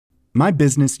My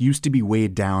business used to be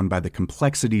weighed down by the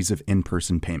complexities of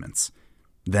in-person payments.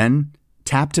 Then,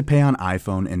 Tap to Pay on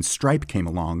iPhone and Stripe came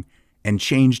along and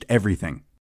changed everything.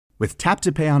 With Tap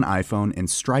to Pay on iPhone and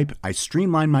Stripe, I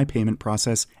streamlined my payment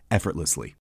process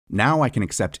effortlessly. Now I can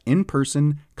accept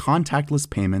in-person, contactless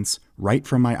payments right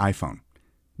from my iPhone.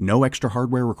 No extra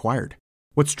hardware required.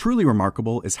 What's truly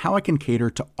remarkable is how I can cater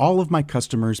to all of my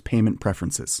customers' payment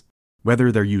preferences.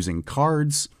 Whether they're using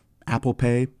cards, Apple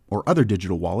Pay, or other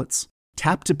digital wallets,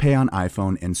 Tap to Pay on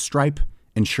iPhone and Stripe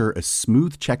ensure a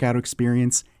smooth checkout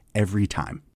experience every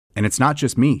time. And it's not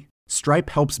just me.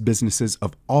 Stripe helps businesses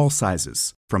of all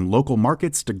sizes, from local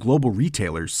markets to global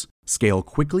retailers, scale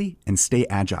quickly and stay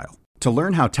agile. To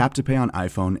learn how Tap to Pay on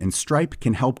iPhone and Stripe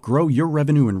can help grow your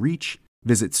revenue and reach,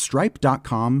 visit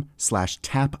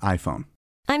stripe.com/tapiphone.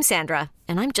 I'm Sandra,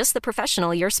 and I'm just the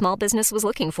professional your small business was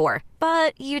looking for.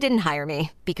 But you didn't hire me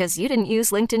because you didn't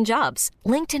use LinkedIn Jobs.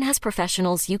 LinkedIn has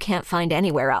professionals you can't find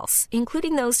anywhere else,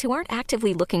 including those who aren't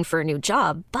actively looking for a new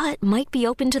job, but might be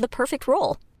open to the perfect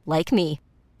role, like me.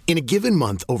 In a given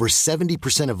month, over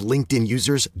 70% of LinkedIn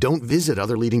users don't visit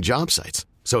other leading job sites.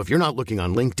 So if you're not looking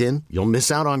on LinkedIn, you'll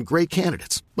miss out on great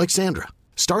candidates like Sandra.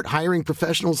 Start hiring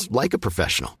professionals like a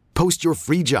professional. Post your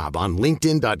free job on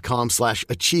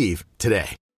linkedin.com/achieve today.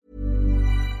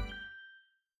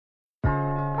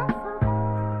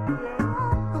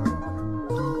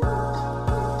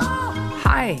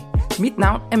 Hej, mit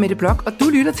navn er Mette Bloch, og du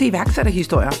lytter til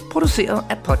iværksætterhistorier, produceret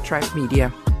af Podtribe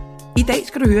Media. I dag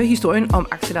skal du høre historien om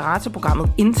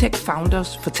acceleratorprogrammet Intech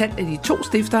Founders, fortalt af de 2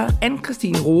 stiftere,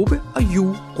 Anne-Kristine Robe og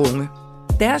Ju Runge.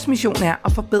 Deres mission er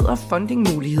at forbedre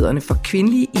fundingmulighederne for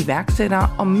kvindelige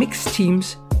iværksættere og mixed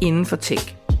teams inden for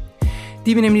tech.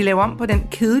 De vil nemlig lave om på den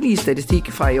kedelige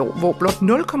statistik fra i år, hvor blot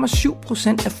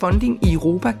 0,7% af funding i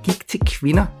Europa gik til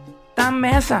kvinder. Der er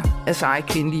masser af seje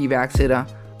kvindelige iværksættere,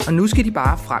 og nu skal de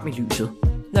bare frem i lyset.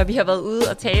 Når vi har været ude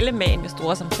og tale med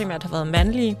investorer, som primært har været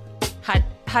mandlige,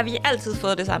 har vi altid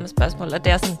fået det samme spørgsmål, og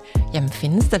det er sådan, jamen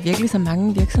findes der virkelig så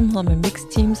mange virksomheder med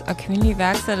mixed teams og kvindelige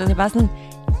iværksættere? Det er bare sådan,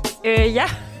 ja.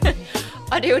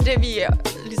 Og det er jo det, vi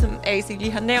ligesom AC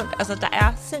lige har nævnt. Altså, der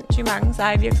er sindssygt mange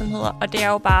seje virksomheder, og det er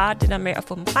jo bare det der med at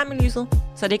få dem frem i lyset,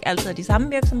 så det ikke altid er de samme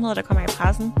virksomheder, der kommer i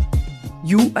pressen.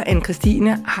 Ju og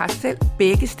Anne-Kristine har selv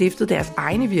begge stiftet deres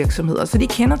egne virksomheder, så de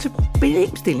kender til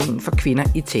problemstillingen for kvinder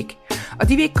i tech. Og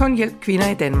de vil ikke kun hjælpe kvinder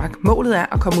i Danmark. Målet er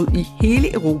at komme ud i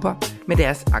hele Europa med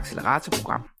deres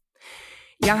acceleratorprogram.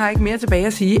 Jeg har ikke mere tilbage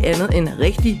at sige andet end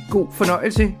rigtig god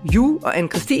fornøjelse. Ju og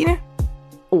Anne-Kristine,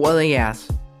 ordet er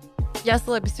jeres. Jeg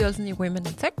sidder i bestyrelsen i Women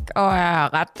in Tech, og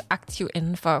er ret aktiv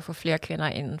inden for at få flere kvinder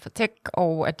inden for tech,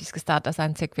 og at de skal starte deres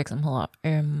egen tech-virksomheder.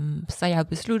 Så jeg har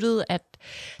besluttet, at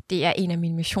det er en af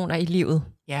mine missioner i livet.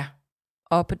 Ja.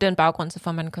 Og på den baggrund, så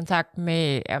får man kontakt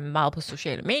med meget på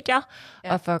sociale medier,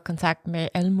 og får kontakt med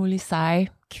alle mulige seje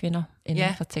kvinder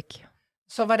inden for tech.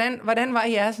 Så hvordan var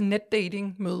jeres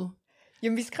netdating-møde?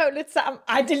 Jamen, vi skrev lidt sammen.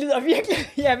 Ej, det lyder virkelig.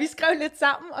 Ja, vi skrev lidt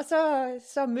sammen, og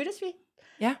så mødtes vi.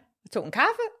 Ja. Vi tog en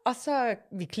kaffe, og så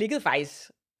vi klikkede faktisk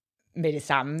med det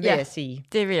samme, vil jeg sige.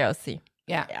 Det vil jeg også sige.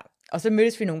 Ja. Og så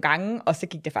mødtes vi nogle gange, og så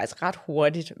gik det faktisk ret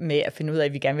hurtigt med at finde ud af,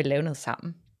 at vi gerne ville lave noget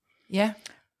sammen. Ja.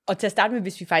 Og til at starte med,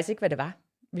 vidste vi faktisk ikke, hvad det var.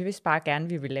 Vi vidste bare gerne,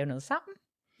 at vi ville lave noget sammen.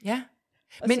 Ja.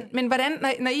 Men hvordan,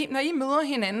 når I møder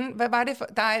hinanden, hvad var det for,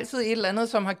 der er altid et eller andet,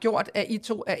 som har gjort, at I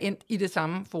to er endt i det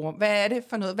samme forum. Hvad er det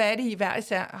for noget? Hvad er det, I hver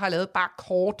især har lavet bare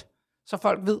kort, så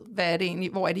folk ved, hvad er det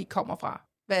egentlig, hvor er det, I kommer fra?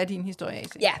 Hvad er din historie,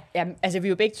 AC? Ja, altså vi er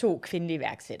jo begge 2 kvindelige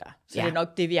iværksættere, så det er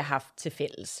nok det, vi har haft til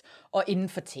fælles. Og inden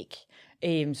for tech.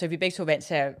 Så vi er begge 2 vant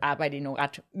til at arbejde i nogle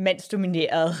ret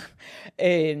mandsdominerede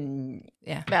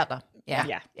værter. Ja.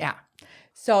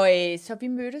 Så vi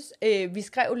mødtes. Vi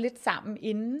skrev lidt sammen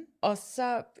inden, og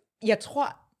så, jeg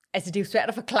tror, altså det er jo svært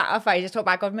at forklare faktisk, jeg tror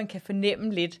bare godt, man kan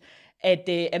fornemme lidt,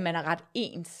 at man er ret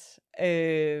ens.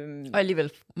 Og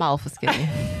alligevel meget forskellige.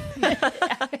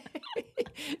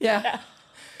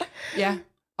 Ja.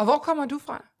 Og hvor kommer du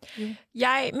fra?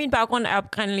 Min baggrund er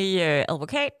oprindelig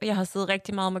advokat. Jeg har siddet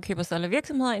rigtig meget med køb og salg af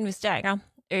virksomheder og investeringer.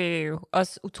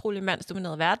 Også utrolig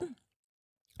mandsdomineret verden.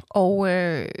 Og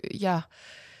jeg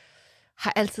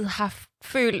har altid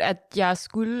følt, at jeg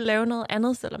skulle lave noget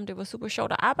andet, selvom det var super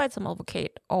sjovt at arbejde som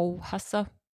advokat. Og har så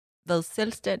været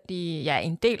selvstændig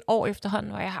en del år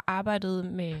efterhånden, hvor jeg har arbejdet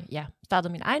med,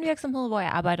 startet min egen virksomhed, hvor jeg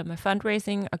arbejder med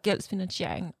fundraising og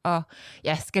gældsfinansiering og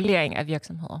skalering af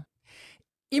virksomheder.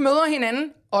 I møder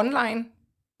hinanden online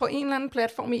på en eller anden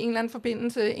platform, i en eller anden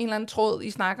forbindelse, en eller anden tråd,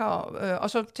 I snakker, og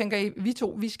så tænker I, vi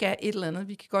to, vi skal et eller andet,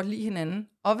 vi kan godt lide hinanden.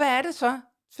 Og hvad er det så?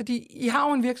 Fordi I har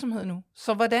jo en virksomhed nu,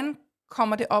 så hvordan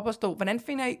kommer det op at stå? Hvordan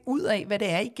finder I ud af, hvad det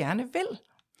er, I gerne vil?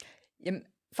 Jamen,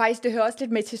 faktisk, det hører også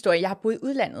lidt med til historien. Jeg har boet i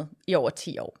udlandet i over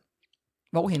 10 år.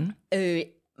 Hvorhenne?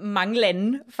 Mange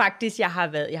lande, faktisk. Jeg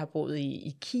har boet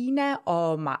i Kina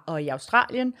og i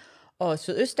Australien, og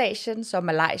Sydøstasien, så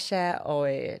Malaysia og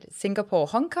Singapore og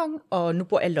Hongkong, og nu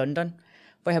bor jeg i London,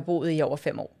 hvor jeg har boet i over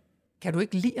 5 år. Kan du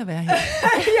ikke lide at være her?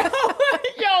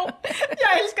 Jo,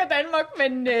 jeg elsker Danmark,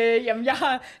 men jeg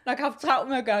har nok haft travlt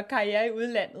med at gøre karriere i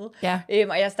udlandet. Ja.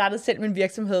 Og jeg startede selv min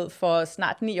virksomhed for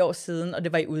snart 9 år siden, og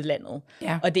det var i udlandet.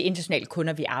 Ja. Og det er internationale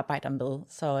kunder, vi arbejder med,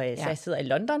 så jeg sidder i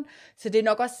London. Så det er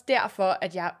nok også derfor,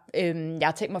 at jeg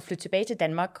har tænkt mig at flytte tilbage til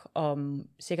Danmark om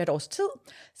sikkert et års tid.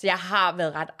 Så jeg har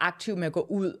været ret aktiv med at gå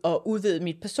ud og udvide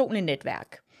mit personlige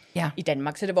netværk i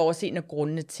Danmark. Så det var også en af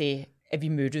grundene til, at vi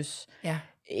mødtes. Ja.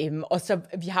 Og så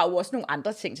vi har jo også nogle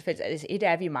andre ting til fælles. Altså, et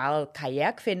er, at vi er meget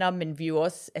karrierekvinder, men vi er jo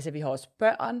også, altså vi har også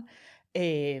børn,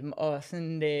 og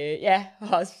sådan,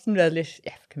 har også sådan været lidt,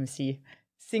 kan man sige,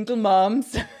 single moms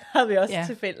har vi også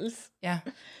til fælles.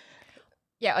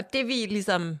 Ja, og det vi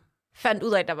ligesom fandt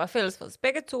ud af, der var fælles for os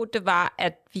begge to, det var,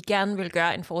 at vi gerne ville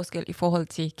gøre en forskel i forhold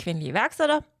til kvindelige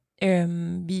iværksættere.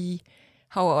 Vi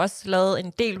har jo også lavet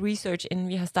en del research, inden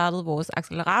vi har startet vores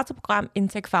acceleratorprogram,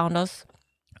 Intech Founders,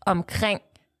 omkring,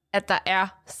 at der er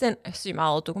sindssygt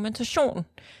meget dokumentation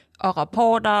og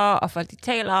rapporter, og folk de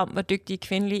taler om, hvor dygtige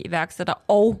kvindelige iværksættere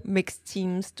og mixed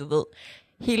teams, du ved.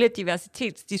 Hele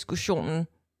diversitetsdiskussionen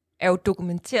er jo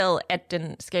dokumenteret, at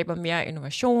den skaber mere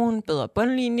innovation, bedre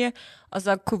bundlinje, og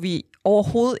så kunne vi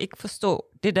overhovedet ikke forstå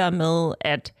det der med,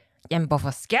 at jamen,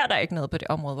 hvorfor sker der ikke noget på det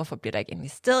område? Hvorfor bliver der ikke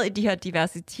investeret i de her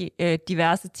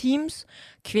diverse teams,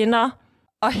 kvinder?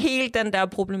 Og hele den der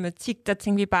problematik, der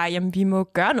tænkte vi bare, jamen vi må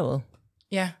gøre noget.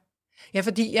 Ja,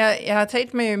 fordi jeg har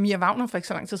talt med Mia Wagner for ikke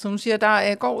så lang tid siden. Hun siger, at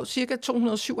der går cirka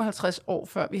 257 år,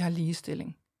 før vi har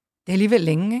ligestilling. Det er alligevel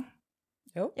længe, ikke?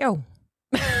 Jo.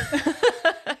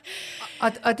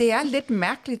 og det er lidt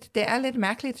mærkeligt. Det er lidt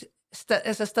mærkeligt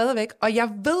altså stadigvæk. Og jeg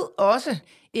ved også,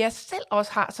 at jeg selv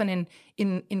også har sådan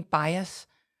en bias.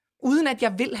 Uden at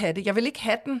jeg vil have det. Jeg vil ikke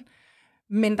have den.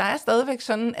 Men der er stadigvæk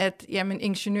sådan, at jamen,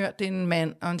 ingeniør, det er en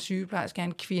mand, og en sygeplejerske er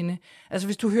en kvinde. Altså,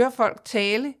 hvis du hører folk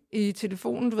tale i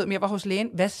telefonen, du ved, jeg var hos lægen,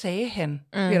 hvad sagde han,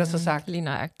 bliver der så sagt? Lige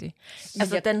nøjagtigt.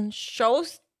 Altså, den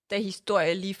sjoveste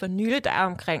historie lige for nylig, der er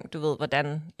omkring, du ved,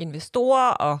 hvordan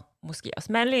investorer, og måske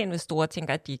også mandlige investorer,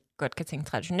 tænker, at de godt kan tænke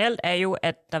traditionelt, er jo,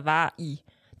 at der var i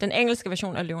den engelske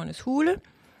version af Løvernes Hule,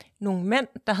 nogle mænd,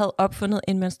 der havde opfundet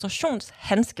en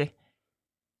menstruationshandske.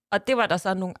 Og det var der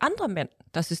så nogle andre mænd,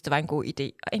 der synes det var en god idé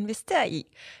at investere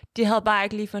i. De havde bare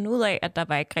ikke lige fundet ud af, at der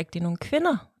var ikke rigtig nogen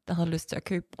kvinder, der havde lyst til at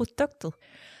købe produktet.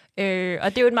 Og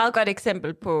det er jo et meget godt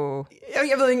eksempel på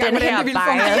jeg ved ikke engang, hvordan det ville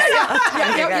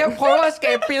fungere. Jeg prøver at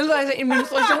skabe billeder af en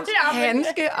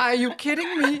menstruationshandske. Are you kidding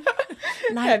me?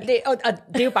 Nej, og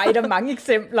det er jo bare et af mange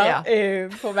eksempler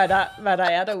på, hvad der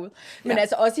er derude. Men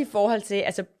altså også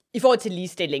i forhold til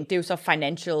ligestilling, det er jo så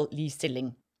financial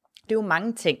ligestilling. Det er jo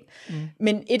mange ting.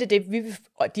 Men et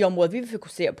af de områder, vi vil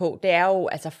fokusere på, det er jo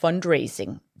altså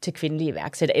fundraising til kvindelige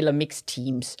iværksættere eller mixed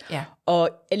teams. Ja. Og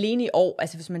alene i år,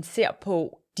 altså hvis man ser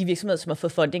på de virksomheder, som har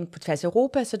fået funding på tværs af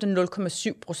Europa, så er det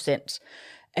 0,7%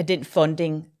 af den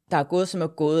funding, der er gået, som er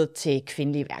gået til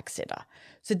kvindelige iværksættere.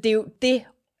 Så det er jo det,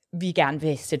 vi gerne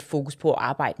vil sætte fokus på at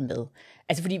arbejde med.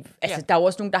 Altså fordi, der er jo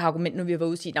også nogen, der har argument, når vi har været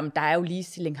ude og sige, at der er jo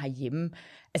ligestilling herhjemme.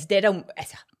 Altså det er der jo,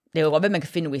 det er jo godt, at man kan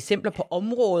finde nogle eksempler på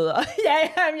områder.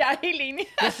 jeg er helt enig.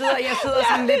 Jeg sidder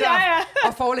sådan lidt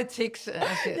og får lidt tics.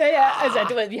 Altså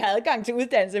du ved, vi har adgang til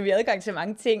uddannelse, vi har adgang til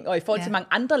mange ting, og i forhold til mange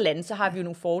andre lande, så har vi jo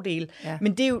nogle fordele. Ja.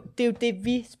 Men det er jo det,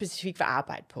 vi specifikt vil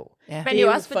arbejde på. Ja. Men det er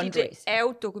jo også fordi, det er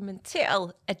jo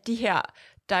dokumenteret, at de her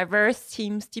diverse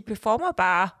teams, de performer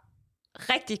bare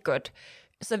rigtig godt.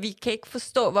 Så vi kan ikke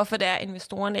forstå, hvorfor det er, at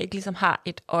investorerne ikke ligesom har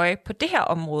et øje på det her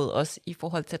område også, i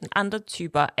forhold til den andre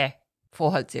typer af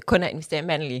forhold til kun at investere i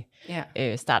mandlige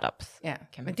startups. Ja.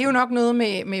 Men det er jo nok noget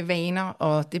med vaner,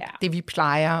 og det vi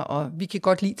plejer, og vi kan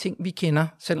godt lide ting, vi kender,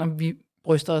 selvom vi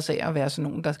bryster os af at være sådan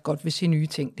nogen, der godt vil se nye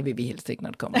ting. Det vil vi helst ikke, når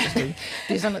det kommer til stykket.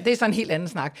 Det er sådan en helt anden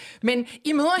snak. Men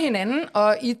I møder hinanden,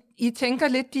 og I tænker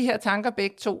lidt de her tanker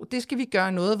begge to. Det skal vi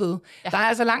gøre noget ved. Ja. Der er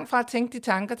altså langt fra at tænke de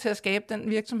tanker til at skabe den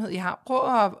virksomhed, I har.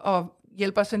 Prøv at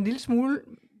hjælpe os en lille smule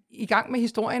i gang med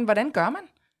historien. Hvordan gør man?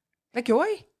 Hvad gjorde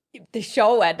I? Det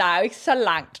sjove er, at der er jo ikke så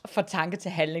langt fra tanke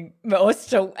til handling med os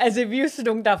to. Altså, vi er jo sådan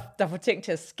nogle, der får ting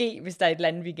til at ske, hvis der er et eller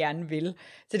andet, vi gerne vil.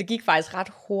 Så det gik faktisk ret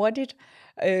hurtigt.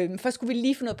 Først skulle vi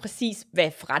lige finde noget præcis,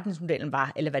 hvad forretningsmodellen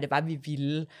var, eller hvad det var, vi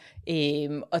ville.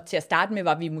 Og til at starte med,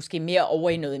 var vi måske mere over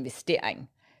i noget investering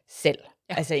selv.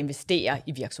 Ja. Altså investere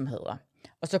i virksomheder.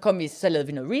 Og så lavede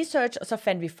vi noget research, og så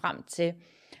fandt vi frem til, altså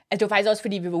det var faktisk også,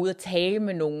 fordi vi var ude at tale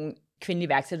med nogle kvindelige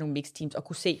iværksættere, nogle mixed teams, og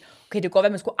kunne se, okay, det kunne godt være,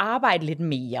 at man skulle arbejde lidt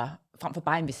mere, frem for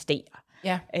bare at investere.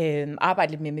 Ja.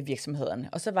 Arbejde lidt mere med virksomhederne.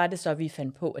 Og så var det så, at vi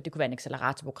fandt på, at det kunne være en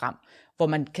acceleratorprogram, hvor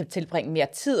man kan tilbringe mere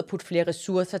tid og putte flere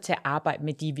ressourcer til at arbejde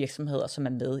med de virksomheder, som er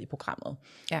med i programmet.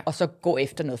 Ja. Og så gå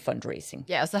efter noget fundraising.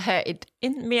 Ja, og så have et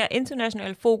mere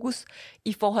internationalt fokus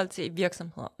i forhold til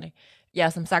virksomhederne. Ja,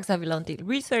 som sagt, så har vi lavet en del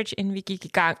research, inden vi gik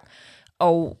i gang.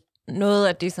 Og noget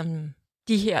af det, som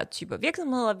de her typer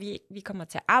virksomheder, vi kommer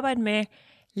til at arbejde med,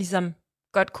 ligesom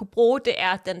godt kunne bruge, det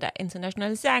er den der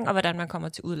internationalisering, og hvordan man kommer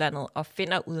til udlandet og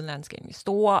finder udenlandske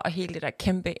investorer, og hele det der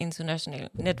kæmpe internationale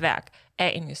netværk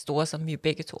af investorer, som vi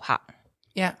begge to har.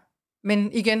 Ja,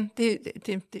 men igen,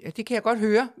 det kan jeg godt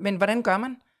høre, men hvordan gør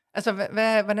man? Altså,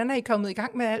 hvordan er I kommet i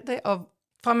gang med alt det? Og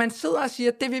fra man sidder og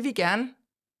siger, det vil vi gerne,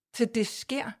 til det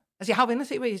sker. Altså, jeg har jo vendt at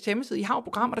se på jeres hjemmeside, I har jo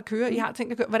programmer, der kører, I har ting,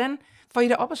 der kører. Hvordan får I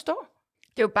det op at stå?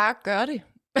 Det er jo bare at gøre det.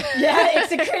 Ja,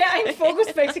 eksekvering,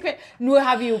 fokus på eksekvering. Nu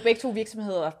har vi jo begge to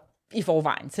virksomheder i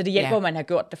forvejen, så det hjælper, at man har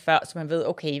gjort det før, så man ved,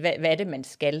 okay, hvad er det, man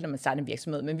skal, når man starter en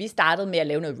virksomhed. Men vi startede med at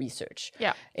lave noget research.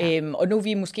 Ja. Og nu er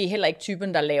vi måske heller ikke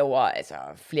typen, der laver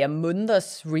flere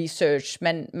måneders research.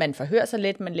 Man forhører sig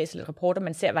lidt, man læser lidt rapporter,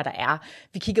 man ser, hvad der er.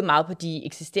 Vi kiggede meget på de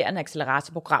eksisterende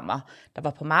acceleratorprogrammer, der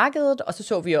var på markedet, og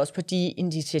så vi også på de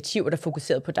initiativer, der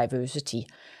fokuserede på diversity.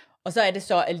 Og så er det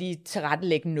så at lige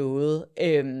tilrettelægge noget,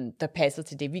 der passer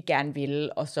til det, vi gerne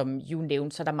vil, og som you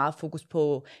nævnte, så er der meget fokus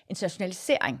på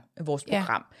internationalisering af vores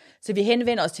program. Så vi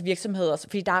henvender os til virksomheder,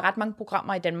 fordi der er ret mange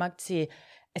programmer i Danmark til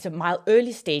meget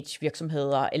early stage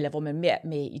virksomheder, eller hvor man er mere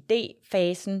med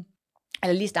idéfasen,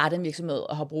 eller lige startet en virksomhed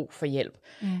og har brug for hjælp.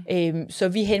 Så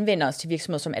vi henvender os til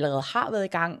virksomheder, som allerede har været i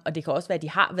gang, og det kan også være, at de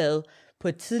har været på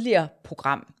et tidligere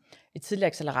program, et tidligere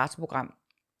acceleratorprogram.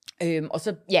 Og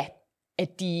så,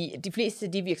 at de fleste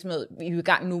af de virksomheder, vi er i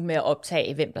gang nu med at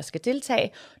optage, hvem der skal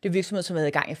deltage. Det er virksomheder, som har været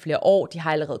i gang i flere år. De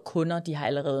har allerede kunder, de har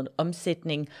allerede en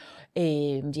omsætning.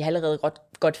 De har allerede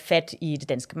godt fat i det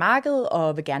danske marked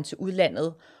og vil gerne til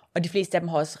udlandet. Og de fleste af dem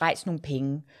har også rejst nogle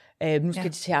penge. Nu skal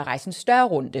de til at rejse en større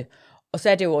runde. Og så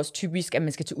er det jo også typisk, at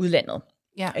man skal til udlandet,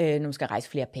 når man skal rejse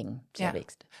flere penge til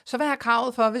vækst. Så hvad er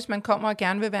kravet for, hvis man kommer og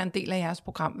gerne vil være en del af jeres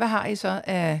program? Hvad har I så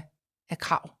af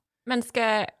krav? Man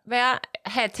skal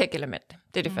have et tech-element.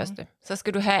 Det er det første. Så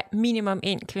skal du have minimum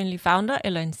en kvindelig founder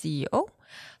eller en CEO.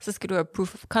 Så skal du have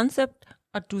proof of concept,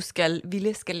 og du skal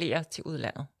ville skalere til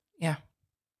udlandet. Ja.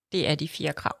 Det er de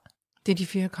 4 krav. Det er de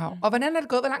 4 krav. Og hvordan er det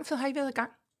gået? Hvor lang tid har I været i gang?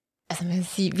 Altså man kan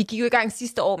sige, vi gik jo i gang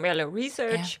sidste år med at lave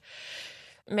research,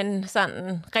 men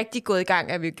sådan rigtig gået i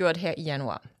gang er vi gjort her i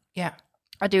januar. Ja.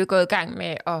 Og det er jo gået i gang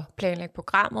med at planlægge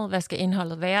programmet. Hvad skal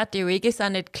indholdet være? Det er jo ikke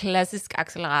sådan et klassisk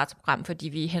acceleratorprogram, fordi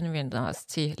vi henvender os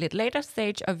til lidt later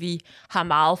stage, og vi har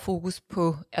meget fokus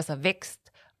på vækst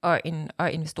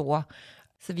og investorer.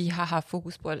 Så vi har haft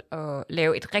fokus på at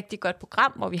lave et rigtig godt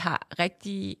program, hvor vi har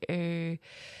rigtig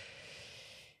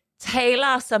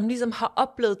talere, som ligesom har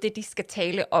oplevet det, de skal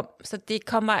tale om. Så det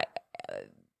kommer...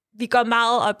 Vi går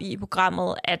meget op i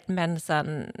programmet, at man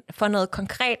sådan får noget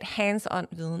konkret hands-on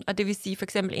viden. Og det vil sige, for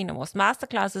eksempel en af vores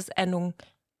masterclasses er nogle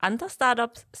andre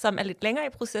startups, som er lidt længere i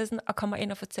processen, og kommer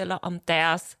ind og fortæller om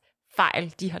deres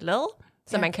fejl, de har lavet,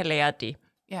 så man kan lære det.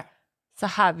 Ja. Så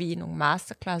har vi nogle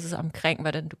masterclasses omkring,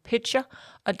 hvordan du pitcher,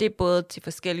 og det er både til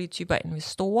forskellige typer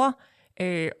investorer,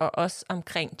 og også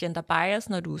omkring gender bias,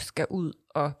 når du skal ud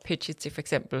og pitche til for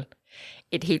eksempel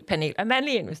et helt panel af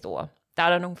mandlige investorer. Der er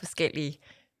der nogle forskellige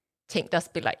ting, der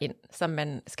spiller ind, som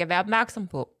man skal være opmærksom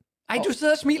på. Ej, du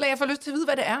sidder og smiler, jeg får lyst til at vide,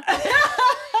 hvad det er.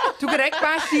 Du kan da ikke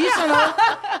bare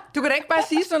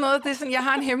sige sådan noget. Det er sådan, jeg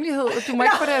har en hemmelighed, og du må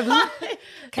ikke få det at vide.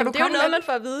 Det er jo noget, man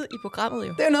får at vide i programmet,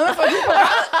 jo. Det er noget, man får at vide i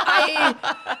programmet. Ej.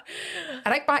 Er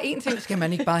der ikke bare én ting? Skal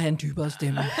man ikke bare have en dybere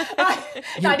stemme?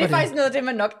 Nej, det er faktisk noget af det,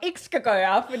 man nok ikke skal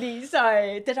gøre, fordi så,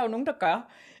 det er der jo nogen, der gør.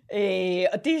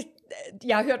 Og det,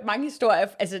 jeg har hørt mange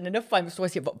historier, netop fra investorer,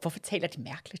 der siger, hvorfor taler de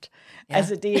mærkeligt? Ja.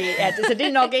 Så det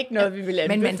er nok ikke noget, vi vil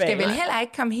anbefale. Men man skal vel heller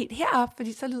ikke komme helt herop,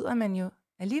 fordi så lyder man jo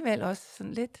alligevel også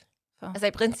sådan lidt... Altså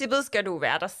i princippet skal du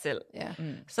være dig selv. Ja.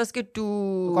 Så skal du...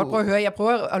 Du kan godt prøve at høre, jeg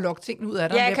prøver at lukke tingene ud af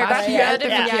dig. Ja, jeg kan godt høre det,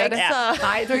 men jeg er ikke så...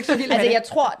 Nej, du er ikke så vild med det. Jeg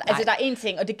tror, der er en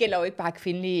ting, og det gælder jo ikke bare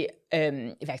kvindelige,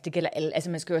 det gælder alle,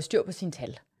 man skal jo have styr på sine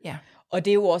tal. Ja. Og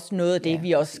det er jo også noget af det,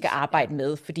 vi også skal arbejde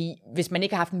med, fordi hvis man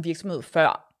ikke har haft en virksomhed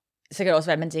før, så kan det også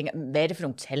være, at man tænker, hvad er det for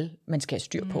nogle tal, man skal have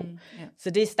styr på? Så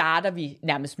det starter vi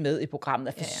nærmest med i programmet,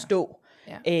 at forstå,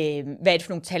 hvad er det for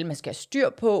nogle tal, man skal have styr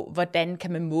på, hvordan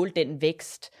kan man måle den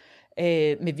vækst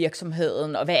med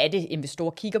virksomheden, og hvad er det,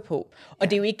 investorer kigger på? Og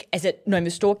det er jo ikke, når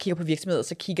investorer kigger på virksomheder,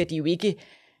 så kigger de jo ikke,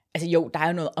 jo, der er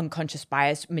jo noget unconscious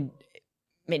bias, men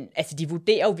de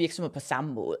vurderer jo virksomheder på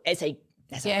samme måde.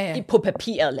 Altså på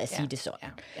papiret, lad os sige det sådan.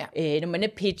 Når man er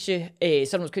pitche, så er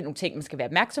der måske nogle ting, man skal være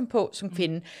opmærksom på som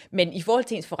kvinde, men i forhold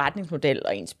til ens forretningsmodel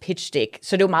og ens pitch deck,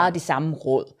 så er det jo meget af de samme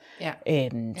råd,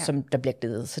 som der bliver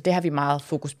givet. Så det har vi meget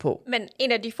fokus på. Men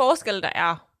en af de forskelle, der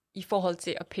er i forhold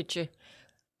til at pitche,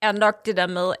 er nok det der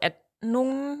med, at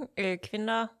nogle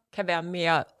kvinder kan være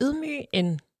mere ydmyge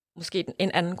end måske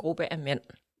en anden gruppe af mænd.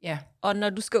 Ja. Og når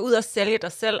du skal ud og sælge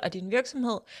dig selv og din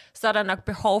virksomhed, så er der nok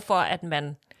behov for, at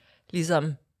man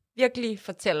ligesom virkelig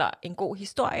fortæller en god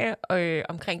historie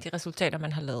omkring de resultater,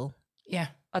 man har lavet. Ja.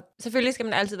 Og selvfølgelig skal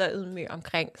man altid være ydmyg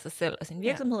omkring sig selv og sin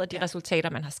virksomhed og de resultater,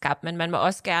 man har skabt, men man må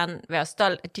også gerne være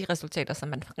stolt af de resultater, som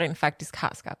man rent faktisk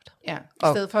har skabt. Ja, i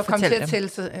stedet for at komme til at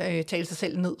tale sig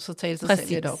selv ned, så tale sig selv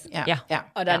lidt op. Ja.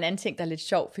 Og der er en anden ting, der er lidt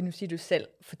sjov, for nu siger du selv,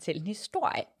 fortæl en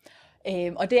historie.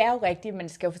 Og det er jo rigtigt, man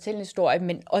skal jo fortælle en historie,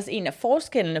 men også en af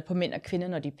forskellene på mænd og kvinder,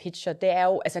 når de pitcher, det er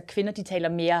jo, altså kvinder, de taler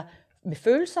mere med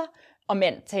følelser, og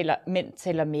mænd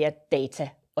taler mere data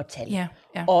og tal. Ja.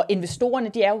 Og investorerne,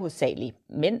 de er jo hovedsageligt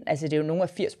mænd, altså det er jo nogle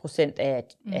af 80%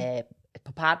 af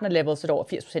på partnerlevel, så er der over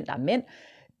 80% der er mænd.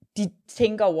 De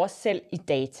tænker jo også selv i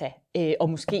data, og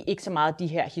måske ikke så meget de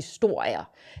her historier.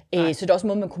 Så det er også en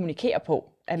måde, man kommunikerer på,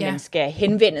 at man skal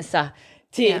henvende sig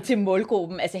til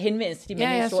målgruppen, altså henvende sig til de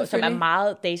mennesker, som er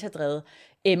meget datadrevet,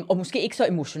 og måske ikke så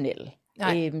emotionelle.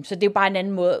 Så det er jo bare en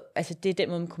anden måde, altså det er den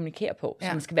måde, man kommunikerer på,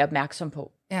 som man skal være opmærksom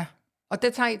på. Ja, og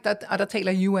der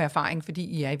taler I jo af erfaring, fordi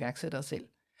I er iværksættere selv.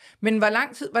 Men hvor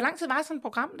lang tid var sådan et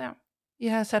program der, I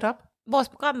har sat op? Vores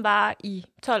program var i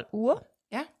 12 uger,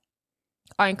 ja,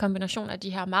 og en kombination af de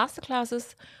her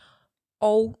masterclasses,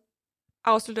 og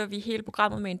afslutter vi hele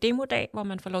programmet med en demodag, hvor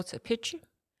man får lov til at pitche.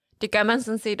 Det gør man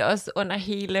sådan set også under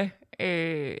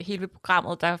hele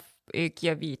programmet, der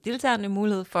giver vi deltagerne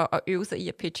mulighed for at øve sig i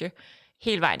at pitche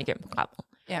hele vejen igennem programmet.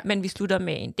 Ja. Men vi slutter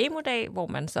med en demodag, hvor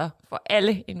man så får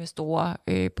alle investorer,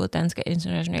 både danske og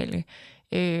internationale,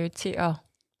 til at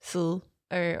sidde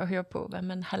og høre på, hvad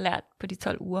man har lært på de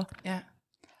 12 uger. Ja.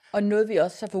 Og noget vi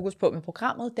også har fokus på med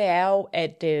programmet, det er jo,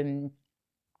 at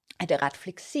det er ret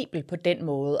fleksibelt på den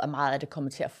måde, og meget af det kommer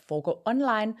til at foregå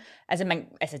online.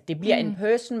 Altså det bliver in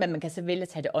person, men man kan så vælge at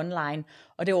tage det online.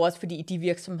 Og det er jo også fordi, de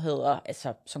virksomheder,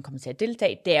 som kommer til at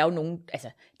deltage, det er jo nogen, altså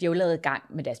de er jo lavet i gang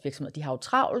med deres virksomhed, de har jo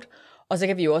travlt. Og så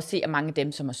kan vi jo også se, at mange af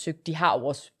dem, som har søgt, de har jo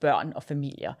også børn og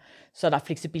familier. Så der er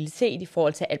fleksibilitet i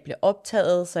forhold til, at alt bliver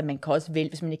optaget, så man kan også vælge,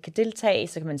 hvis man ikke kan deltage,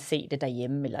 så kan man se det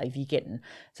derhjemme eller i weekenden.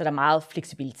 Så der er meget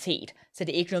fleksibilitet. Så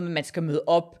det er ikke noget med, at man skal møde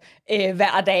op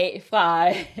hver dag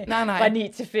fra 9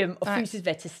 til 5 og fysisk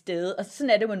være til stede. Og sådan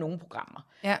er det med nogle programmer.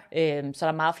 Ja. Så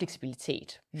der er meget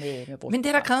fleksibilitet med vores Men det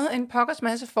er der krævet en pokkers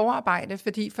masse forarbejde,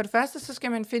 fordi for det første, så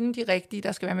skal man finde de rigtige,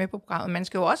 der skal være med på programmet. Man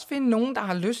skal jo også finde nogen, der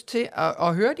har lyst til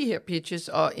at høre de her pitches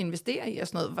og investere i og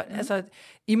sådan noget. Altså,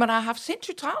 I må da have haft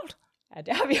sindssygt travlt. Ja,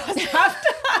 det har vi også haft.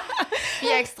 Vi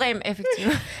er ekstremt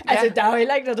effektive. Altså, der er jo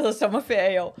heller ikke noget, der hedder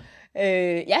sommerferie i år.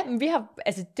 Men vi har,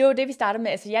 altså det var det, vi startede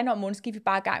med. Altså januar måned gik vi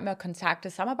bare i gang med at kontakte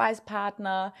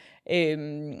samarbejdspartnere,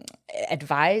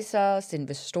 advisors,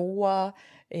 investorer,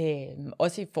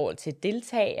 også i forhold til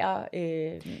deltagere.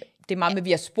 Det er meget med, at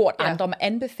vi har spurgt andre om at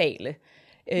anbefale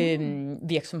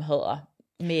virksomheder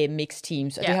med mixed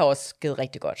teams, og det har også givet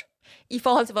rigtig godt. I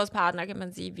forhold til vores partner, kan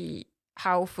man sige, vi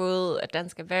har jo fået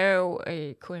Dansk Erhverv,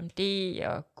 KMD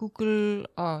og Google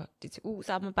og DTU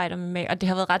samarbejder med, og det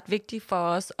har været ret vigtigt for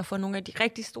os at få nogle af de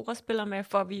rigtig store spillere med,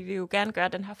 for vi vil jo gerne gøre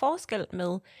den her forskel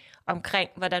med omkring,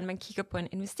 hvordan man kigger på en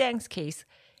investeringscase.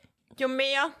 Jo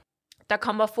mere der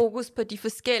kommer fokus på de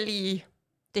forskellige,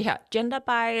 det her gender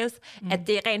bias, at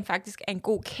det rent faktisk er en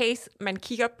god case, man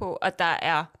kigger på, og der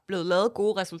er blevet lavet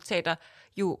gode resultater,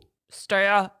 jo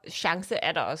større chance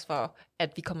er der også for,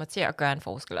 at vi kommer til at gøre en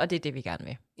forskel, og det er det, vi gerne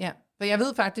vil. Ja, for jeg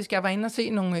ved faktisk, jeg var inde og se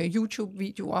nogle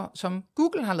YouTube-videoer, som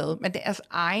Google har lavet, men deres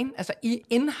egen, altså i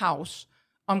in-house,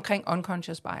 omkring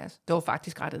unconscious bias. Det var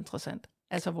faktisk ret interessant.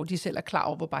 Altså, hvor de selv er klar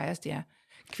over, hvor bias de er.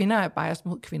 Kvinder er biased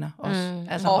mod kvinder også.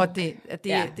 Altså, og det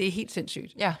er helt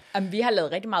sindssygt. Ja. Jamen, vi har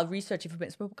lavet rigtig meget research i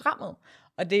forbindelse med programmet,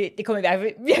 og det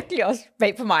kommer virkelig også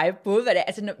bag på mig, både hvad det er,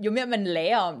 altså jo mere man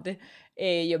lærer om det,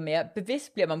 jo mere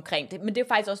bevidst bliver man omkring det. Men det er jo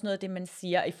faktisk også noget af det, man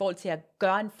siger, i forhold til at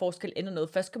gøre en forskel eller noget.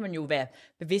 Først skal man jo være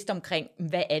bevidst omkring,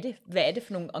 hvad er det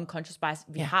for nogle unconscious bias,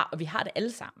 vi har, og vi har det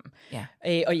alle sammen. Ja.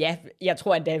 Og ja, jeg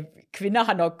tror endda, kvinder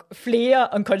har nok flere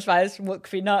unconscious bias mod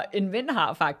kvinder, end mænd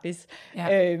har faktisk,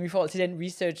 i forhold til den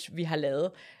research, vi har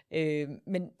lavet.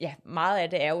 Men ja, meget af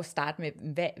det er jo at starte med,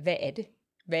 hvad er det?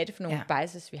 Hvad er det for nogle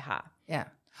biases, vi har? Ja.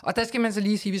 Og der skal man så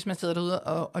lige sige, hvis man sidder derude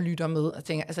og lytter med og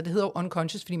tænker, altså det hedder jo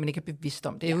unconscious, fordi man ikke er bevidst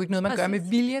om. Det er jo ikke noget, man gør med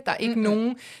vilje. Der er ikke nogen,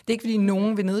 det er ikke fordi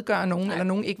nogen vil nedgøre nogen, eller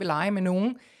nogen ikke vil lege med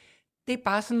nogen. det er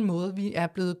bare sådan en måde, vi er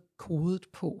blevet kodet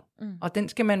på. Og den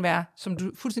skal man være, som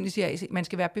du fuldstændig siger, AC, man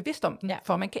skal være bevidst om den,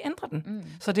 for man kan ændre den.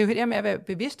 Så det er jo det med at være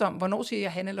bevidst om, hvornår siger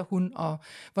jeg han eller hun, og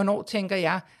hvornår tænker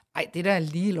jeg, ej, det der er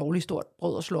lige lovligt stort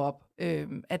brød at slå op.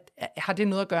 Har det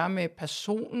noget at gøre med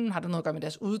personen? Har det noget at gøre med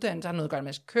deres uddannelse? Har det noget at gøre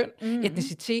med deres køn,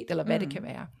 etnicitet, eller hvad det kan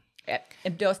være? Ja,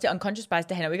 det er også det unconscious bias,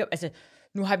 det handler jo ikke om, altså,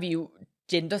 nu har vi jo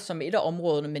gender som et af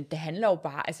områderne, men det handler jo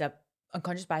bare, altså,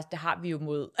 unconscious bias, det har vi jo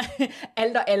mod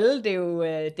alt og alle, det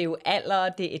er jo alder,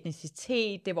 det er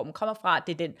etnicitet, det er hvor man kommer fra,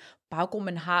 det er den baggrund,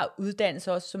 man har,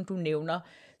 uddannelse også, som du nævner.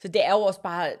 Så det er jo også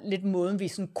bare lidt måden, vi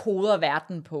sådan koder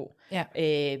verden på,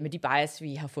 med de bias,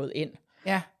 vi har fået ind.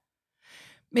 Ja.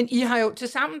 Men I har jo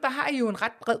tilsammen, der har I jo en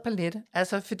ret bred palette,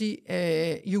 altså fordi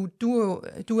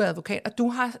du er advokat, og du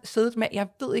har siddet med, jeg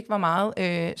ved ikke hvor meget,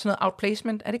 sådan noget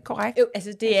outplacement, er det ikke korrekt? Jo,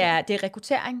 altså det er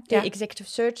rekruttering, det er executive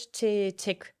search til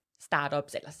tech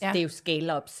startups, ellers det er jo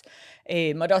scale-ups.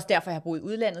 Og det er også derfor, jeg har boet i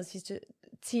udlandet de sidste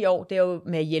 10 år, det er jo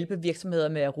med at hjælpe virksomheder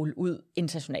med at rulle ud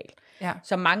internationalt. Ja.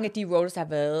 Så mange af de roles har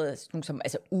været nogle som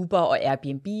altså Uber og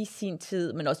Airbnb i sin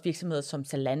tid, men også virksomheder som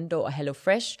Zalando og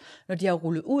HelloFresh, når de har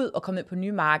rullet ud og kommet ind på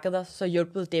nye markeder, så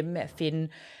hjulpet dem med at finde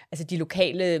altså de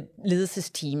lokale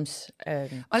ledelsesteams.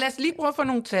 Og lad os lige prøve at få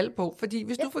nogle tal på, fordi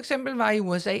hvis du for eksempel var i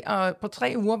USA, og på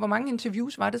 3 uger, hvor mange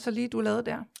interviews var det så lige, du lavede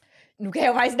der? Nu kan jeg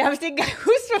jo faktisk nærmest ikke engang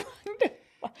huske, hvor mange det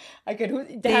var. Jeg kan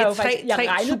huske, det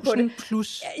er 3.000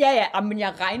 plus. Ja, men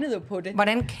jeg regnede jo på det.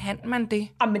 Hvordan kan man det?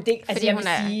 Men det altså, fordi hun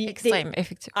er ekstremt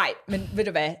effektiv. Nej, men ved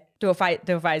du hvad? Det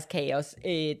var faktisk kaos.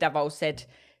 Der var jo sat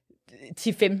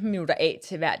 10-15 minutter af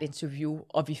til hvert interview,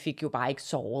 og vi fik jo bare ikke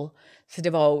sovet. Så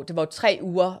det var jo 3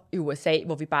 uger i USA,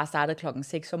 hvor vi bare startede klokken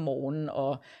 6 om morgenen,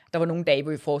 og der var nogle dage,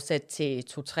 hvor vi fortsatte til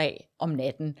 2-3 om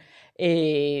natten,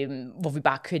 hvor vi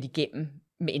bare kørte igennem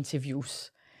med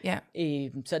interviews. Ja.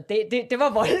 Så det var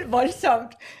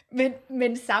voldsomt,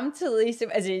 men samtidig,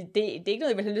 altså det er ikke noget,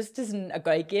 jeg vil have lyst til sådan at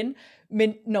gøre igen,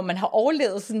 men når man har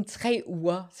overlevet sådan 3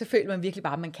 uger, så føler man virkelig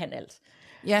bare, at man kan alt.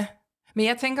 Ja, men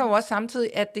jeg tænker jo også samtidig,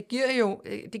 at det giver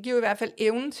jo i hvert fald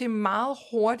evnen til meget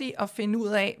hurtigt at finde ud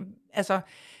af, altså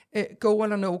go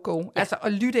eller no go, altså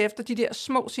at lytte efter de der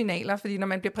små signaler, fordi når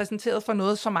man bliver præsenteret for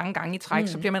noget så mange gange i træk,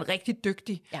 så bliver man rigtig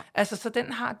dygtig. Ja. Altså, så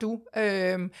den har du.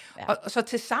 Og så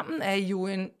tilsammen er I jo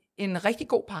en rigtig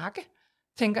god pakke,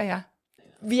 tænker jeg.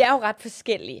 Vi er jo ret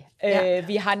forskellige.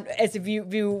 Vi har, altså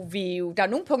der er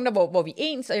nogle punkter, hvor vi er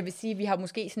ens, og jeg vil sige, at vi har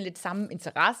måske sådan lidt samme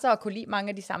interesser og kunne lide mange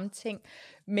af de samme ting,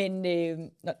 men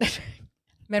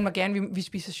man må gerne, vi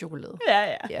spiser chokolade.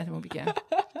 Ja, det må vi gerne.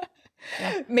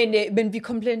 Ja. Men vi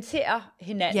komplementerer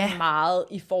hinanden meget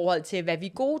i forhold til, hvad vi er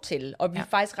gode til. Og vi er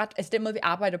faktisk ret, altså den måde, vi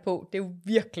arbejder på, det er jo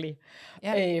virkelig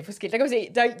forskelligt. Der kan man se,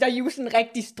 der er jo sådan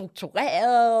rigtig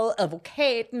struktureret,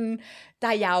 advokaten, der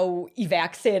er jeg jo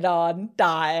iværksætteren,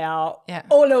 der er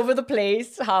all over the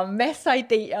place, har masser af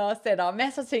idéer, sætter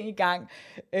masser af ting i gang,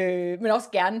 men også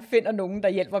gerne finder nogen, der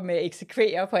hjælper med at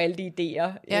eksekvere på alle de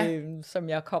idéer, som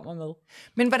jeg kommer med.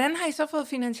 Men hvordan har I så fået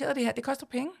finansieret det her? Det koster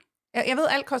penge? Jeg ved,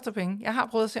 alt koster penge. Jeg har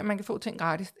prøvet at se, om man kan få ting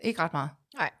gratis. Ikke ret meget.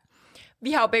 Nej.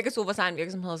 Vi har jo begge to vores egen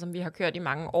virksomheder, som vi har kørt i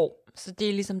mange år. Så det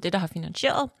er ligesom det, der har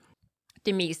finansieret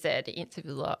det meste af det indtil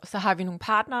videre. Så har vi nogle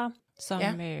partnere, som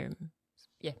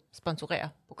sponsorerer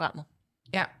programmet.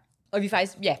 Ja. Og vi er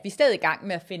faktisk, vi er stadig i gang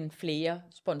med at finde flere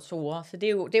sponsorer. Så det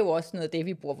er jo også noget af det,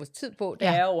 vi bruger vores tid på. Det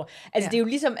er jo, altså det er jo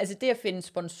ligesom, altså det at finde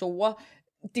sponsorer,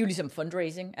 det er jo ligesom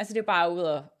fundraising. Altså det er bare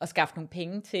ud at skaffe nogle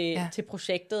penge til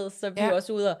projektet, så vi er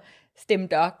også ude at stemme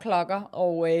dørklokker,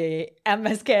 og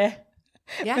man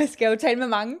skal jo tale med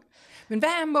mange. Men hvad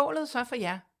er målet så for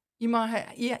jer?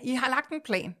 I har lagt en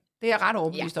plan. Det er jeg ret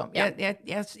overbevist om. Ja.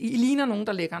 I ligner nogen,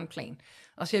 der lægger en plan.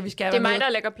 Og siger, vi skal det er mig, der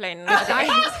lægger planen.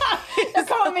 Jeg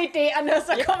kommer med idéerne, og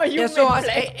så kommer Jule med jeg så også,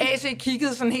 AC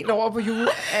kiggede sådan helt over på Jule.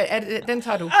 Den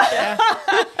tager du. Ja.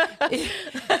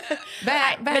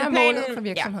 Hvad er målet for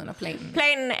virksomheden og planen?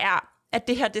 Planen er, at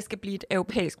det her det skal blive et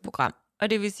europæisk program. Og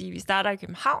det vil sige, at vi starter i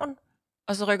København,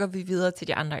 og så rykker vi videre til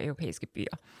de andre europæiske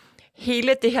byer.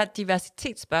 Hele det her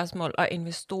diversitetsspørgsmål og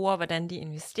investorer, hvordan de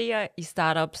investerer i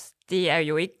startups, det er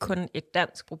jo ikke kun et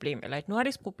dansk problem eller et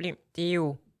nordisk problem. Det er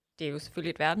jo selvfølgelig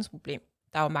et verdensproblem.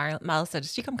 Der er jo meget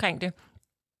statistik omkring det.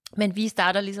 Men vi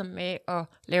starter ligesom med at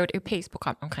lave et europæisk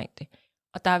program omkring det.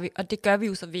 Og det gør vi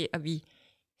jo så ved, at vi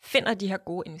finder de her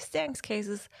gode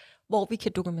investeringscases, hvor vi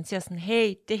kan dokumentere sådan,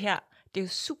 hey, det her, det er jo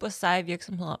super seje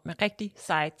virksomheder med rigtig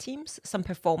seje teams, som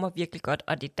performer virkelig godt,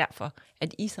 og det er derfor,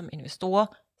 at I som investorer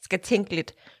skal tænke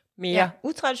lidt mere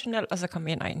utraditionelt, og så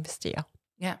komme ind og investere.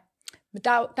 Ja. Men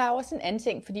der er jo også en anden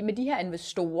ting, fordi med de her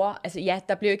investorer, altså ja,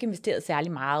 der bliver jo ikke investeret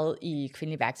særlig meget i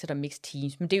kvindelige iværksættere og mixed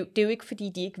teams, men det er jo ikke, fordi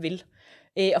de ikke vil.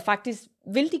 Og faktisk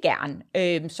vil de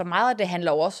gerne. Så meget af det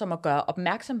handler også om at gøre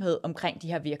opmærksomhed omkring de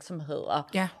her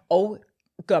virksomheder, og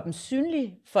gøre dem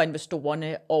synlige for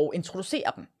investorerne og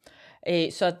introducere dem.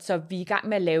 Så vi er i gang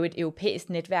med at lave et europæisk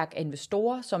netværk af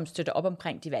investorer, som støtter op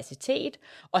omkring diversitet,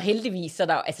 og heldigvis så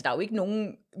der er jo ikke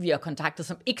nogen, vi har kontaktet,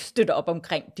 som ikke støtter op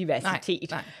omkring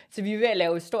diversitet. Nej. Så vi er ved at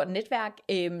lave et stort netværk,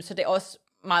 så det er også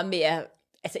meget mere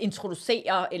at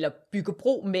introducere eller bygge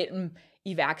bro mellem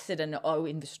iværksætterne og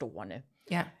investorerne.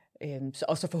 Ja.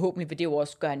 Og så forhåbentlig vil det jo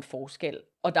også gøre en forskel.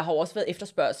 Og der har jo også været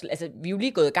efterspørgsel. Altså, vi er jo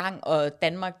lige gået i gang, og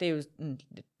Danmark, det er jo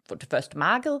det første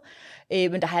marked,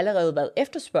 men der har allerede været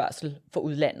efterspørgsel for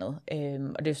udlandet.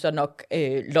 Og det er så nok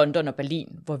London og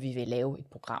Berlin, hvor vi vil lave et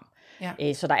program.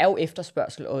 Ja. Så der er jo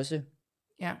efterspørgsel også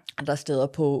andre steder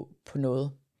på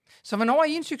noget. Så hvornår er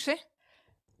I en succes?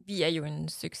 Vi er jo en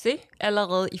succes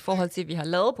allerede i forhold til, at vi har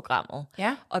lavet programmet.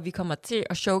 Ja. Og vi kommer til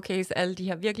at showcase alle de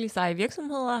her virkelig seje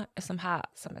virksomheder, som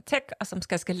er tech, og som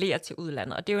skal skalere til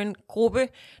udlandet. Og det er jo en gruppe,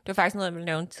 det var faktisk noget, jeg ville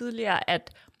nævne tidligere, at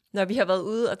når vi har været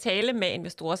ude og tale med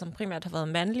investorer, som primært har været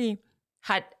mandlige,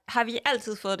 har vi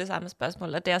altid fået det samme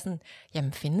spørgsmål. Og det er sådan,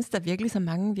 jamen findes der virkelig så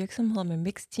mange virksomheder med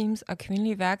mixed teams og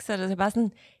kvindelige iværksættere? Det er bare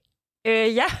sådan,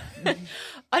 ja.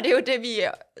 Og det er jo det, vi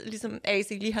ligesom AC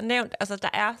lige har nævnt. Altså, der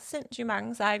er sindssygt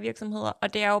mange seje virksomheder,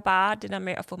 og det er jo bare det der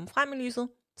med at få dem frem i lyset,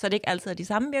 så det ikke altid er de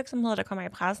samme virksomheder, der kommer i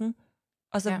pressen,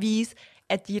 og så vise,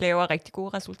 at de laver rigtig gode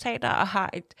resultater og har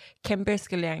et kæmpe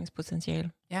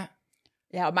skaleringspotentiale.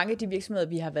 Ja, og mange af de virksomheder,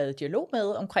 vi har været i dialog med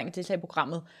omkring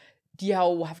deltagerprogrammet, de har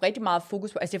jo haft rigtig meget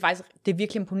fokus på, altså det er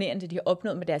virkelig imponerende, det de har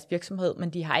opnået med deres virksomhed, men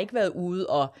de har ikke været ude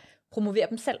og promovere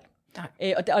dem selv.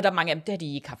 Og der er mange af dem, det har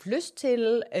de ikke haft lyst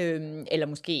til, eller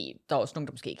måske, der er også nogen,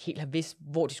 der måske ikke helt har vidst,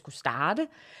 hvor de skulle starte.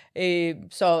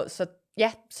 Så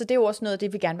det er jo også noget af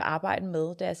det, vi gerne vil arbejde med,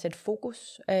 det er at sætte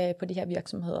fokus på de her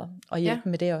virksomheder, og hjælpe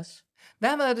med det også. Hvad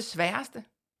har været det sværeste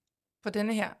på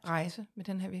denne her rejse med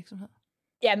den her virksomhed?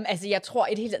 Jamen, altså jeg tror,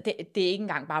 det er ikke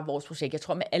engang bare vores projekt. Jeg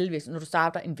tror med alle virksomheder, når du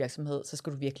starter en virksomhed, så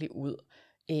skal du virkelig ud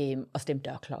og stemme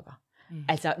dørklokker.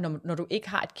 Altså, når du ikke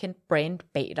har et kendt brand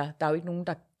bag dig, der er jo ikke nogen,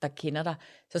 der kender dig,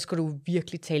 så skal du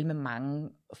virkelig tale med mange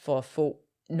for at få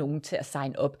nogen til at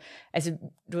sign up. Altså,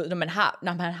 du ved, når man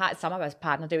har et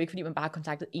samarbejdspartner, det er jo ikke, fordi man bare har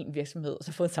kontaktet én virksomhed, og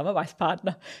så fået en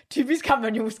samarbejdspartner. Typisk har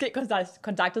man jo måske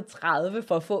kontaktet 30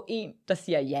 for at få en, der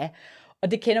siger ja.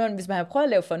 Og det kender man, hvis man har prøvet at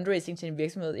lave fundraising til en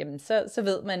virksomhed, jamen så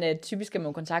ved man, at typisk skal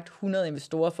man kontakte 100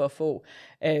 investorer for at få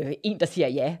en, der siger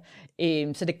ja.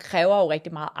 Så det kræver jo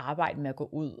rigtig meget arbejde med at gå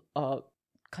ud og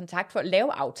kontakt for at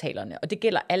lave aftalerne. Og det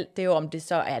gælder alt, det er jo om det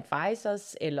så er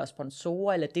advisors, eller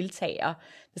sponsorer, eller deltagere.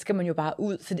 Det skal man jo bare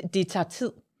ud, for det tager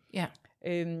tid. Ja.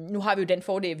 Nu har vi jo den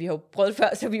fordel, at vi har prøvet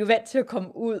før, så vi er jo vant til at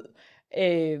komme ud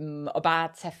og bare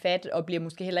tage fat, og bliver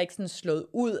måske heller ikke sådan slået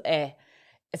ud af.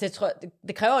 Altså jeg tror,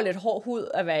 det kræver jo lidt hård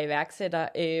hud at være iværksætter.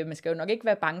 Man skal jo nok ikke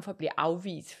være bange for at blive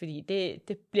afvist, fordi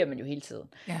det bliver man jo hele tiden.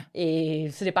 Ja.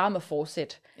 Så det er bare om at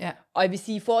fortsætte. Ja. Og jeg vil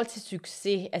sige, i forhold til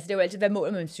succes, altså det er jo altid, hvad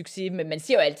måler man med succes, men man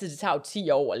siger jo altid, at det tager jo 10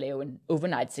 år at lave en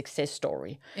overnight success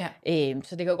story. Ja.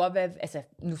 Så det kan jo godt være, altså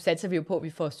nu satser vi jo på, at vi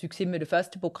får succes med det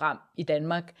første program i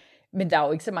Danmark, men der er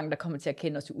jo ikke så mange, der kommer til at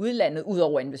kende os i udlandet,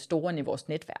 udover investorerne i vores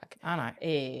netværk. Nej.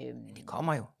 Det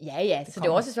kommer jo. Ja, så det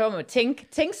er også et spørgsmål om at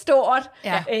tænke stort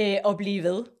og blive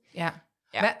ved. Ja.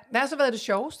 Hvad har så været det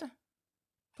sjoveste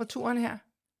på turen her?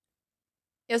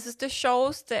 Jeg synes, det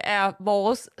sjoveste er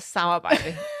vores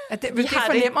samarbejde. Det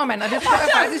fornemmer man, og det tror jeg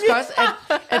faktisk også,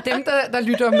 at dem, der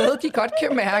lytter med, de godt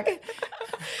kan mærke.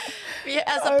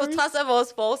 På trods af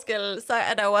vores forskel, så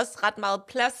er der jo også ret meget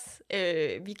plads.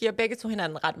 Vi giver begge to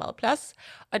hinanden ret meget plads.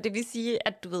 Og det vil sige,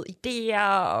 at du ved, idéer,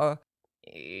 og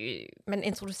man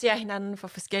introducerer hinanden for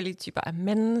forskellige typer af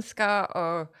mennesker.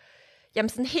 Og jamen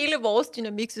sådan hele vores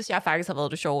dynamik, synes jeg faktisk har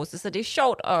været det sjoveste. Så det er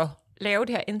sjovt at lave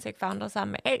det her Intech Founder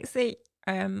sammen med AC.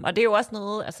 Og det er jo også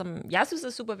noget, som jeg synes er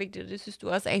super vigtigt, og det synes du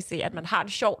også, AC, at man har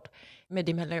det sjovt med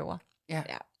det, man laver. Ja.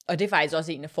 Og det er faktisk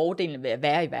også en af fordelene ved at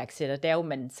være iværksætter, det er jo, at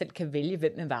man selv kan vælge,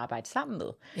 hvem man vil arbejde sammen med.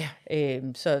 Ja.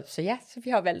 Så vi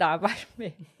har jo valgt at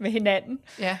arbejde med hinanden.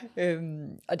 Ja.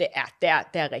 Og det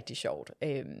er rigtig sjovt.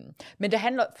 Men det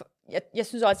handler, jeg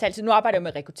synes også altid, nu arbejder jeg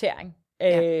med rekruttering, så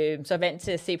jeg er vant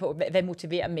til at se på, hvad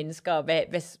motiverer mennesker, og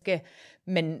hvad skal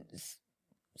man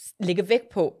lægge vægt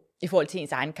på i forhold til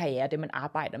ens egen karriere, det man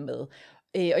arbejder med.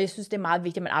 Og jeg synes, det er meget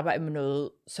vigtigt, at man arbejder med noget,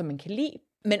 som man kan lide,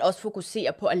 men også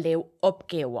fokusere på at lave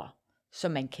opgaver,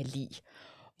 som man kan lide.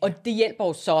 Og det hjælper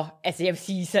jo så, altså jeg vil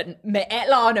sige sådan, med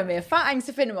alderen og med erfaring,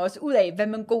 så finder man også ud af, hvad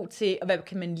man er god til, og hvad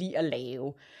kan man lide at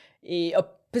lave. Og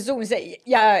personligt, så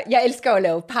jeg elsker at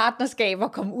lave partnerskaber,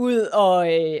 komme ud og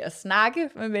snakke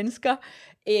med mennesker.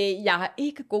 Jeg er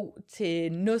ikke god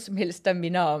til noget som helst, der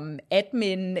minder om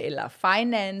admin eller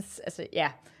finance. Altså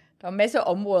ja, der er masser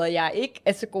af områder, jeg ikke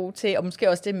er så god til, og måske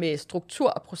også det med struktur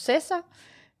og processer.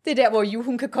 Det er der, hvor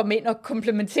hun kan komme ind og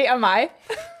komplementere mig.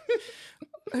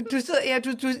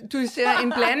 Du ser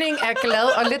en blanding af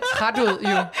glad og lidt træt ud,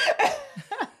 jo.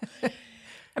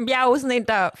 Jamen, jeg er jo sådan en,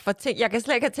 der får ting... Jeg kan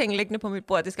slet ikke have ting liggende på mit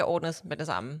bord, at det skal ordnes med det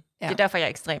samme. Ja. Det er derfor, jeg er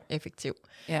ekstremt effektiv.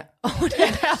 Ja.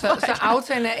 Så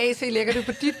aftalen af AC lægger du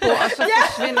på dit bord, og så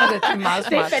forsvinder det. Det er meget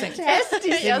smart ting. Det er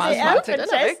fantastisk. Det er meget smart ting.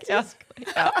 Fantastisk.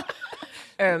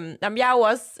 Jamen, jeg er jo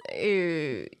også...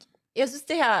 jeg synes,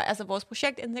 det her... Altså, vores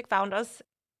projekt Intech Founders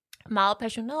meget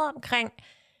passioneret omkring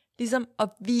ligesom at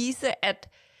vise, at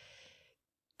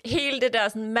hele det der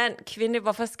sådan mand, kvinde,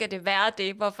 hvorfor skal det være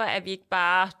det? Hvorfor er vi ikke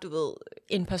bare,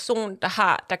 en person,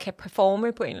 der kan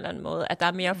performe på en eller anden måde? At der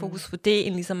er mere fokus på det,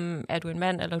 end ligesom, er du en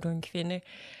mand, eller er du en kvinde?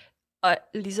 Og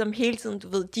ligesom hele tiden,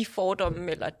 de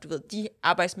fordomme, eller de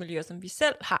arbejdsmiljøer, som vi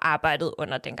selv har arbejdet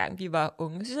under, dengang vi var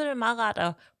unge. Jeg synes, det er meget rart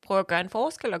at prøve at gøre en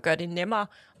forskel, og gøre det nemmere.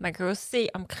 Man kan jo se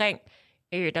omkring,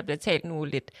 der bliver talt nu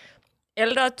lidt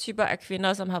ældre typer af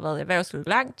kvinder, som har været i erhvervslivet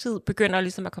lang tid, begynder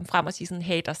ligesom at komme frem og sige sådan,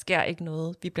 hey, der sker ikke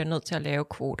noget, vi bliver nødt til at lave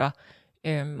kvoter.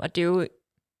 Og det er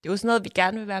jo sådan noget, vi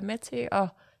gerne vil være med til at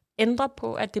ændre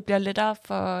på, at det bliver lettere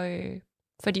for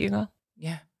de yngre.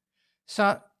 Ja.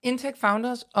 Så Intech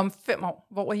Founders om 5 år,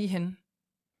 hvor er I henne?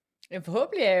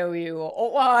 Forhåbentlig er jo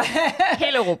over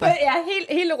hele Europa. Ja,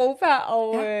 hele Europa,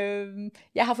 og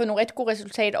jeg har fået nogle rigtig gode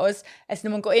resultater også. Altså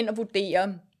når man går ind og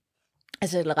vurderer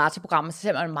altså acceleratorprogrammet, så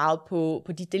ser man meget på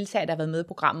de deltagere, der har været med i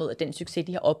programmet, og den succes,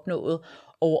 de har opnået,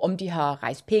 og om de har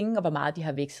rejst penge, og hvor meget de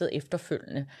har vækstet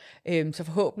efterfølgende. Så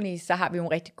forhåbentlig, så har vi jo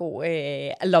en rigtig god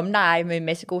alumni med en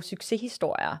masse gode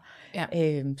succeshistorier. Ja.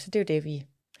 Så det er jo det, vi...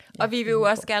 Og vi vil jo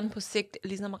også gerne på sigt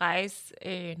ligesom rejse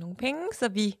nogle penge, så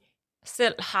vi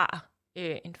selv har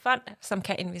en fond, som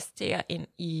kan investere ind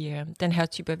i den her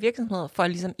type af virksomheder, for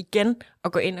ligesom igen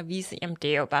at gå ind og vise, jamen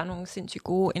det er jo bare nogle sindssygt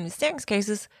gode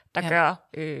investeringscases, der gør,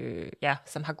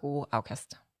 som har gode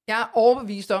afkast. Jeg er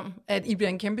overbevist om, at I bliver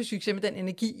en kæmpe succes med den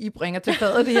energi, I bringer til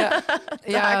fadet det her.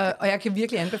 Og jeg kan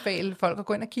virkelig anbefale folk at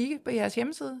gå ind og kigge på jeres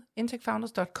hjemmeside,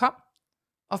 intechfounders.com,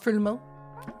 og følge med.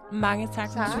 Mange tak.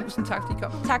 Tusind tak, fordi I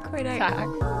kom. Tak for i dag. Tak.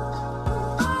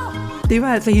 Det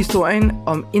var altså historien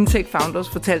om Intech Founders,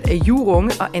 fortalt af Ju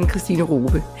Runge og Anne-Christine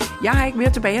Robe. Jeg har ikke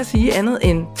mere tilbage at sige andet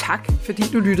end tak, fordi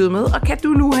du lyttede med, og kan du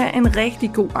nu have en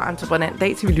rigtig god og entreprenant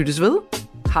dag, til vi lyttes ved.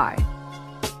 Hej.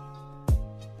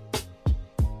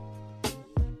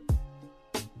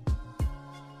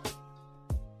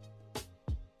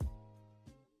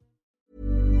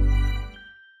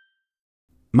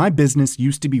 My business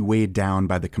used to be weighed down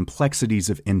by the complexities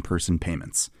of in-person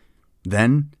payments.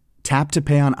 Then, Tap to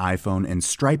Pay on iPhone and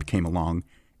Stripe came along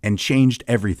and changed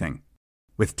everything.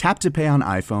 With Tap to Pay on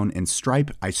iPhone and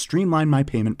Stripe, I streamlined my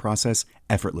payment process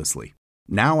effortlessly.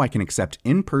 Now I can accept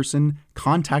in-person,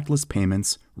 contactless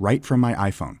payments right from my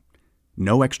iPhone.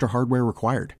 No extra hardware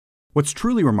required. What's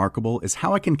truly remarkable is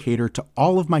how I can cater to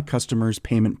all of my customers'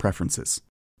 payment preferences.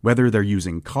 Whether they're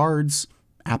using cards,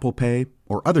 Apple Pay,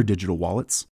 or other digital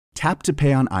wallets, Tap to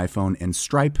Pay on iPhone and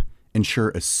Stripe ensure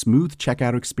a smooth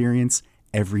checkout experience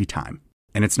every time.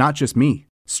 And it's not just me.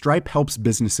 Stripe helps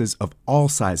businesses of all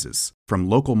sizes, from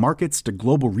local markets to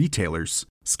global retailers,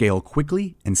 scale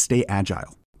quickly and stay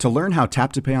agile. To learn how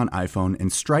Tap to Pay on iPhone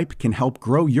and Stripe can help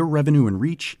grow your revenue and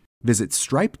reach, visit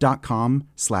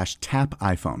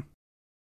stripe.com/tapiphone.